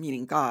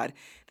 meaning God,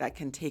 that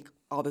can take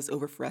all this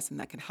over for us and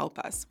that can help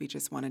us. We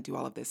just want to do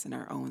all of this in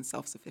our own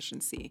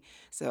self-sufficiency.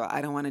 So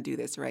I don't want to do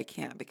this, or I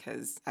can't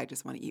because I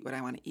just want to eat what I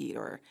want to eat,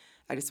 or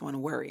I just want to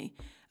worry.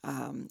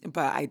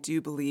 But I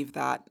do believe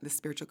that the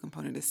spiritual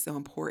component is so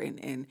important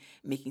in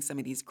making some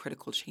of these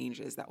critical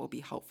changes that will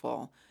be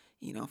helpful,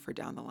 for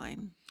down the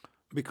line.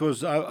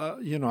 Because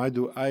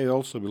I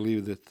also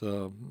believe that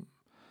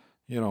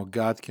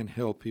God can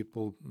help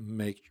people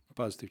make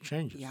positive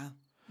changes. Yeah.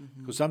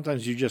 Because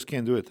sometimes you just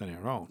can't do it on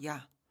your own.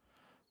 Yeah.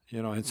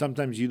 And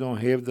sometimes you don't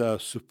have the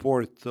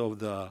support of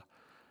the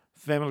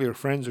family or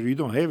friends, or you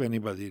don't have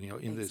anybody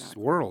in this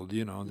Exactly. world,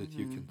 that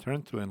you can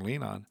turn to and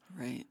lean on.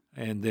 Right.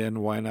 And then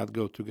why not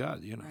go to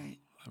God, Right.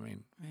 I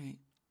mean, Right.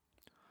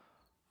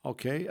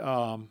 okay.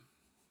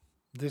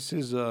 This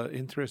is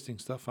interesting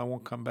stuff. I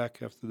won't come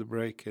back after the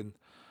break and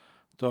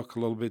talk a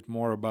little bit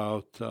more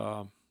about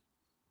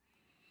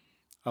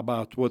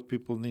what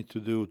people need to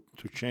do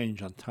to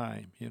change on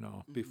time,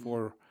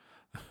 before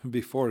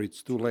before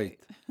it's too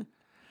late.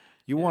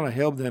 You want to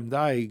help them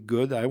die,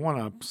 good. I want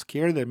to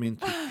scare them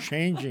into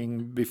changing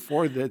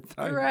before that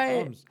time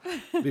Right.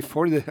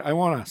 comes. I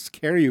want to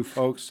scare you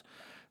folks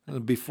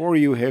before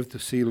you have to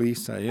see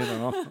Lisa.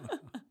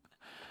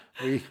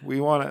 We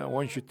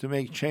want you to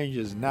make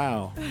changes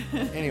now.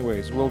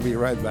 Anyways, we'll be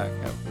right back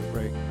after the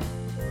break.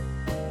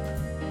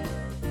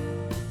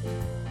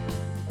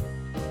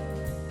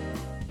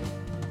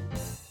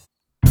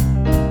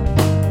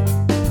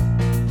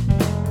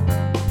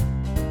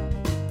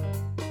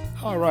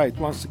 All right,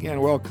 once again,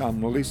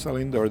 welcome Lisa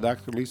Lindor,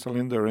 Dr. Lisa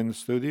Lindor in the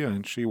studio,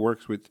 and she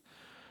works with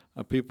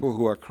people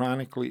who are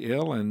chronically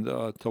ill and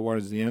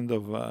towards the end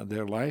of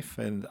their life.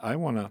 And I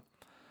want to,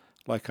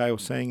 like I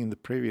was saying in the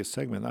previous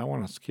segment, I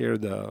want to scare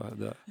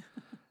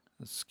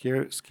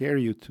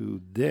you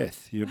to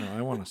death.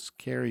 I want to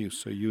scare you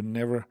so you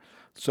never.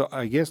 So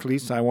I guess,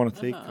 Lisa, I want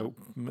to take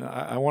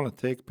I want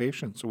to take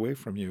patients away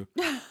from you.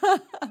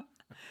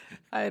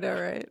 I know,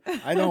 right?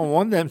 I don't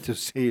want them to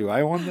see you.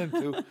 I want them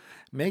to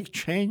make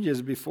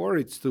changes before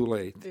it's too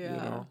late.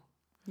 Yeah.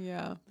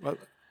 Yeah. But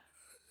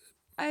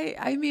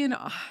I mean,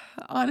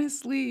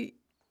 honestly,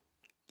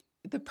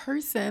 the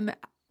person,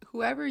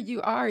 whoever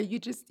you are, you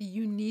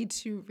need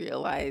to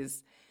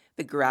realize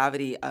The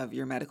gravity of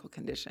your medical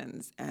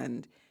conditions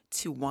and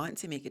to want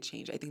to make a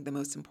change. I think the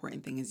most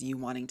important thing is you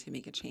wanting to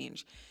make a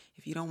change.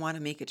 If you don't want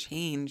to make a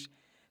change,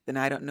 then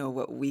I don't know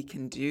what we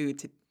can do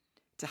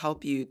to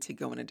help you to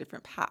go in a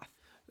different path.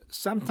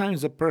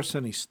 sometimes a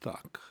person is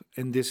stuck,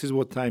 and this is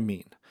what I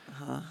mean.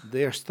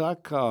 They're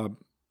stuck.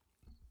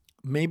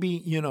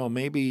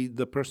 Maybe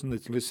the person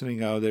that's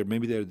listening out there,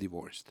 maybe they're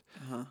divorced.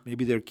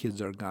 Maybe their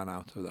kids are gone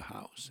out of the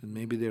house, and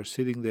maybe they're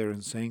sitting there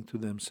and saying to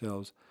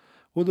themselves,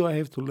 "What do I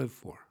have to live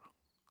for?"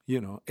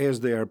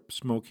 As they are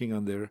smoking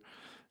on their,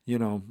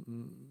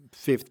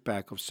 fifth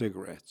pack of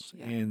cigarettes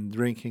and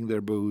drinking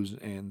their booze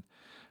and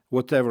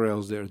whatever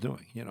else they're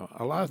doing.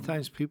 A lot of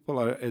times people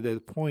are at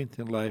that point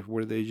in life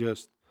where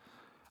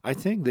I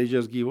think they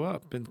just give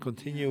up and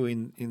continue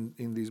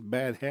in these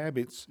bad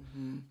habits.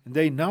 And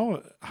they know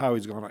how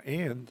it's going to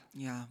end,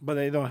 Yeah. but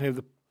they don't have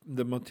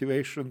the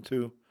motivation to.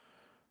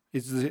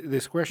 It's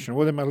this question: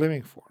 what am I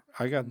living for?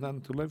 I got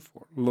nothing to live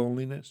for.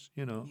 Loneliness,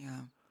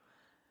 Yeah.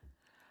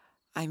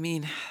 I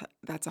mean,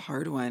 that's a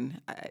hard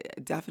one.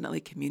 Definitely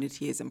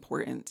community is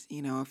important.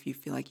 If you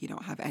feel like you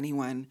don't have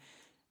anyone,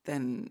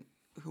 then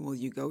who will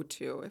you go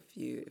to if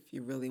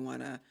you really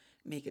want to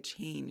make a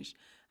change?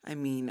 I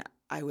mean,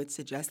 I would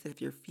suggest that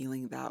if you're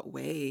feeling that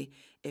way,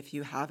 if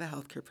you have a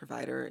healthcare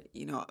provider,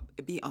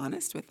 be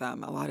honest with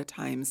them. A lot of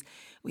times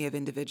we have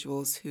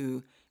individuals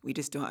who we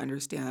just don't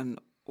understand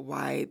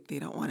why they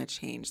don't want to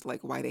change,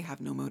 like why they have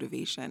no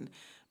motivation.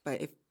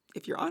 But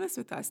if you're honest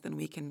with us, then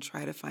we can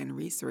try to find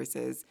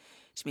resources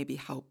to maybe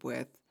help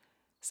with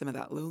some of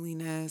that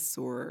loneliness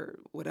or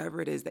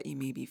whatever it is that you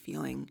may be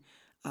feeling.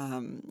 I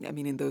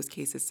mean, in those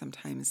cases,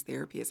 sometimes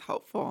therapy is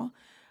helpful.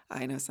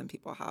 I know some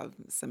people have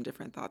some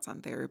different thoughts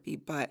on therapy,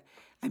 but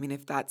I mean,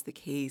 if that's the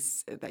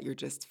case, that you're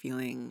just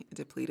feeling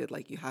depleted,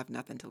 like you have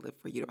nothing to live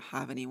for, you don't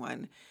have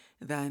anyone,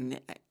 then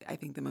I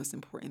think the most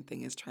important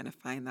thing is trying to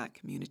find that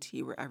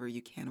community wherever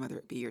you can, whether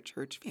it be your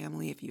church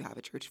family, if you have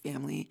a church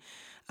family,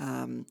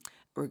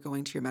 or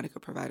going to your medical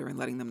provider and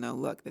letting them know,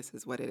 look, this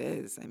is what it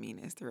is. I mean,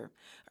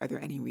 are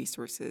there any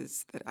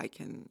resources that I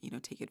can,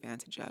 take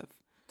advantage of?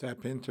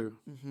 Tap into.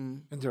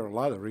 And there are a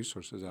lot of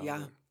resources out there.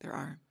 Yeah, there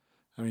are.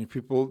 I mean,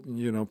 people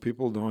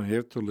don't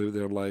have to live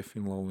their life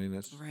in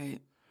loneliness. Right.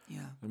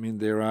 Yeah. I mean,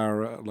 there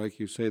are, like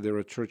you say, there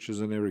are churches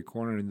in every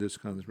corner in this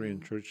country,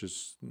 and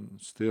churches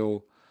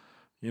still,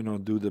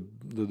 do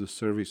the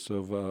service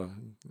of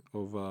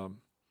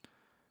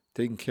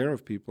taking care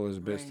of people as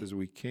best Right. as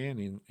we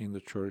can in the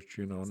church.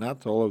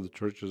 Not all of the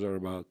churches are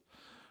about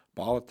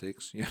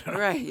politics.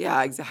 Right.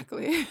 Yeah,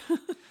 exactly.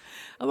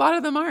 A lot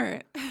of them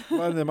aren't. A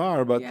lot of them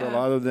are, but a Yeah.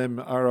 lot of them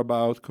are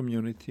about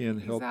community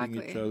and helping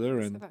each Exactly. other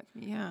It's and about-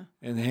 yeah.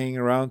 hanging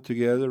around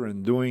together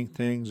and doing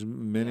things,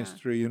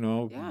 ministry,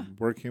 Yeah.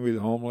 working with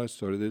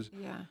homeless or this.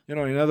 Yeah.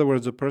 In other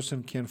words, a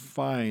person can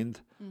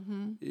find,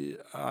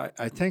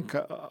 I think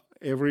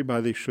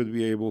everybody should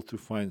be able to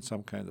find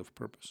some kind of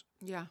purpose.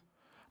 Yeah.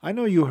 I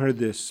know you heard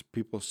this,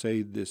 people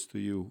say this to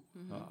you.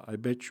 I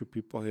bet you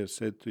people have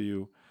said to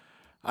you,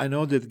 I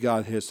know that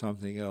God has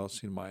something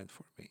else in mind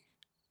for me.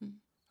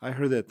 I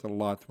heard that a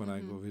lot when I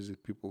go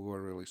visit people who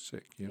are really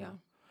sick, Yeah.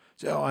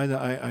 So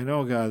I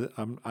know God,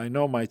 I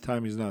know my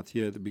time is not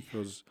yet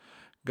because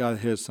God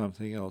has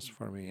something else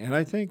for me. And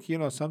I think,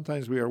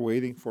 sometimes we are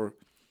waiting for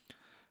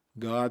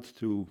God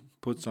to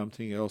put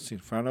something else in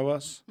front of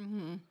us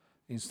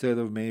instead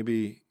of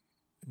maybe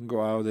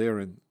go out there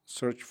and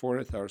search for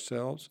it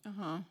ourselves.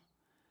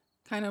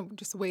 kind of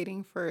just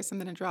waiting for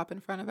something to drop in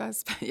front of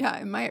us. But yeah,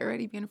 it might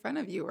already be in front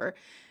of you. Or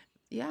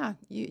yeah,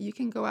 you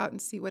can go out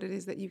and see what it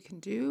is that you can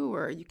do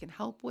or you can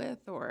help with,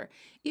 or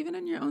even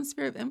in your own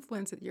sphere of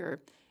influence at your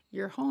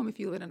home, if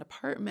you live in an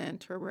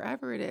apartment or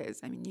wherever it is.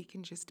 I mean, you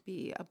can just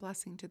be a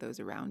blessing to those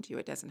around you.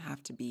 It doesn't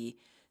have to be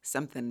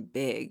something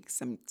big,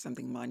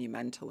 something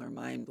monumental or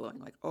mind-blowing,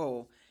 like,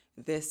 oh,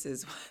 this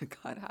is what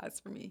God has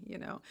for me, you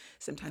know.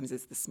 Sometimes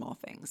it's the small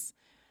things.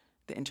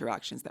 The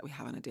interactions that we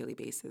have on a daily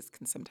basis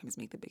can sometimes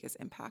make the biggest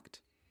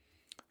impact.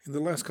 In the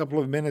last couple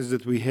of minutes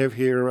that we have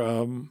here,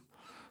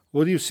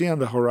 what do you see on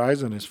the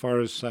horizon as far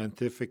as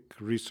scientific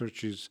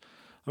research is?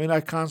 I mean, I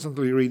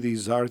constantly read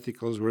these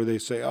articles where they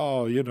say,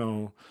 oh, you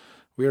know,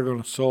 we are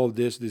going to solve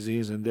this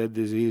disease and that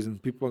disease,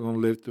 and people are going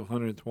to live to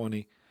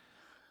 120.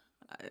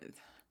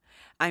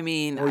 I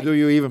mean... Or do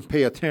you even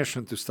pay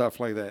attention to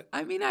stuff like that?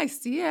 I mean, I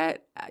see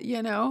it,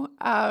 you know.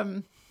 I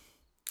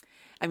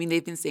mean,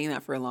 they've been saying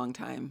that for a long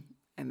time,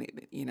 and,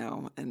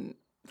 and...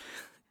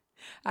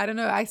 I don't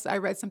know. I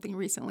read something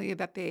recently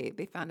that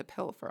they found a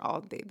pill for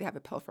they have a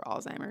pill for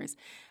Alzheimer's.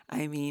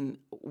 I mean,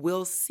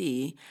 we'll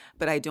see,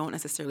 but I don't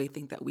necessarily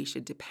think that we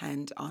should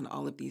depend on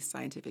all of these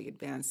scientific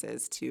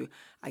advances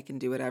I can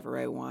do whatever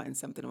I want and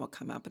something will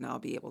come up and I'll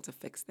be able to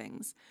fix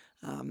things.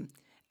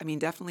 I mean,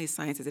 definitely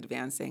science is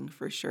advancing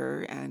for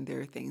sure, and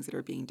there are things that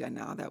are being done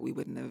now that we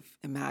wouldn't have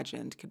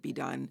imagined could be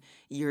done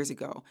years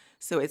ago.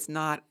 So it's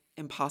not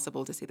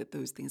impossible to say that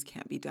those things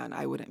can't be done.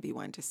 I wouldn't be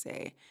one to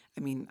say.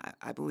 I mean,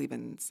 I believe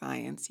in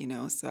science,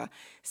 so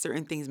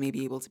certain things may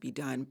be able to be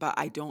done, but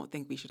I don't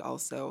think we should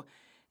also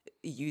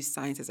use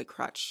science as a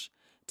crutch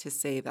to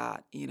say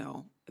that,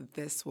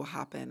 this will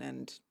happen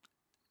and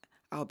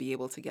I'll be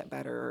able to get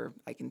better, or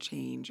I can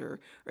change, or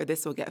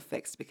this will get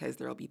fixed because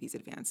there will be these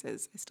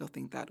advances. I still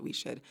think that we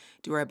should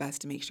do our best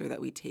to make sure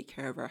that we take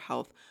care of our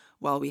health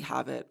while we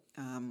have it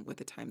with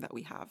the time that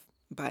we have.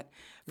 But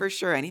for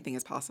sure, anything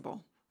is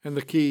possible. And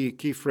the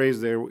key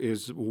phrase there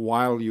is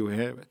while you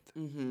have it.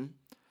 Mm-hmm.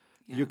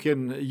 Yeah.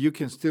 You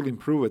can still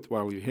improve it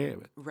while you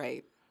have it.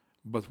 Right.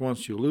 But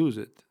once you lose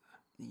it,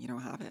 you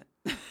don't have it.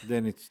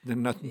 then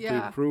nothing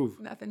to improve.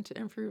 Nothing to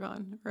improve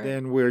on. Right.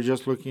 Then we're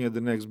just looking at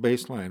the next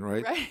baseline,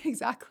 right? Right,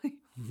 exactly.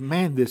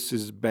 Man, this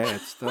is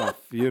bad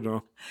stuff, I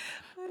know.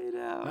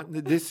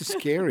 This is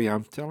scary,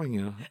 I'm telling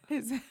you.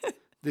 Is it?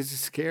 This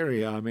is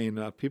scary. I mean,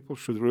 people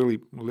should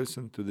really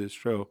listen to this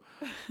show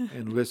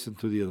and listen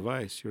to the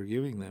advice you're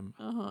giving them.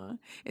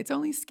 It's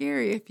only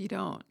scary if you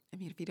don't. I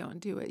mean, if you don't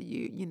do it,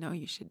 you know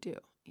you should do.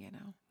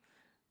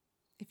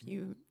 If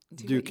you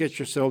do you catch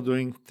yourself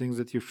doing things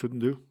that you shouldn't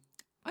do?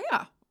 Oh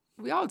yeah,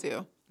 we all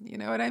do. You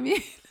know what I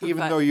mean?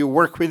 Even though you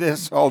work with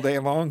this all day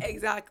long?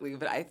 Exactly.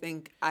 But I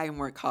think I'm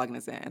more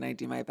cognizant and I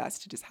do my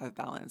best to just have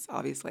balance.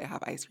 Obviously, I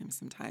have ice cream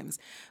sometimes,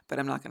 but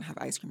I'm not going to have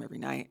ice cream every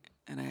night.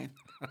 And I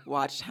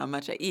watch how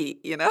much I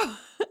eat,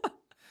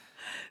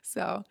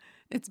 So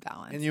it's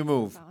balance. And you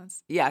move.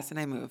 Balance. Yes, and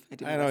I move.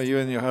 I know you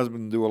and your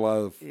husband do a lot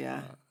of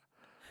Yeah.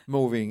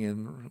 Moving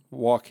and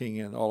walking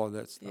and all of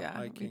that stuff. Yeah,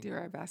 hiking. we do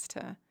our best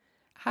to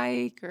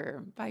hike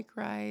or bike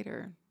ride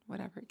or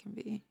whatever it can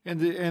be.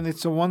 And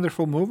it's a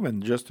wonderful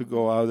movement just to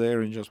go out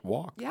there and just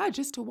walk. Yeah,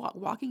 just to walk.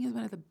 Walking is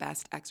one of the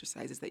best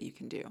exercises that you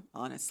can do,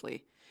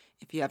 honestly.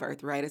 If you have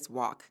arthritis,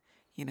 walk.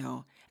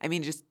 I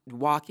mean, just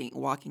walking.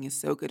 Walking is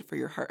so good for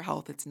your heart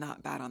health. It's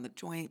not bad on the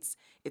joints.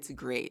 It's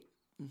great.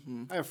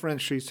 Mm-hmm. I have a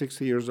friend, she's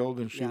 60 years old,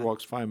 and she Yeah.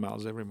 walks 5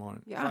 miles every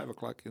morning, Yeah. 5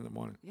 o'clock in the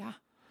morning. Yeah.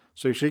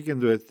 So if she can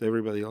do it,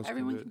 everybody else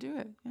Everyone can do can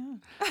do it. Yeah.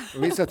 it.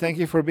 Lisa, thank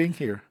you for being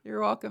here.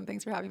 You're welcome.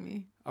 Thanks for having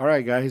me. All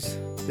right, guys.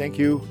 Thank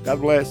you.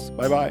 God bless.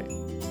 Bye-bye.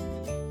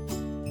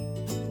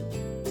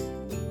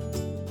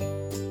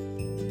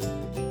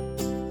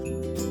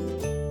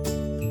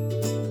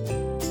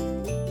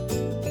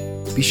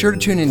 Be sure to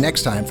tune in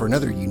next time for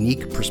another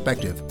unique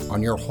perspective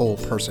on your whole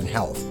person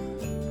health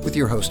with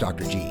your host,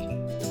 Dr. G.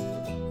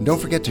 And don't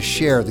forget to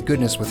share the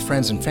goodness with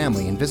friends and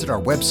family and visit our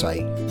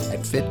website at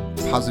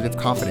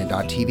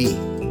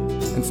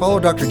fitpositiveconfident.tv and follow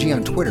Dr. G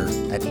on Twitter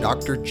at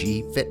Dr.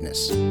 G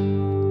Fitness.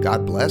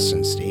 God bless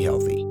and stay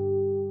healthy.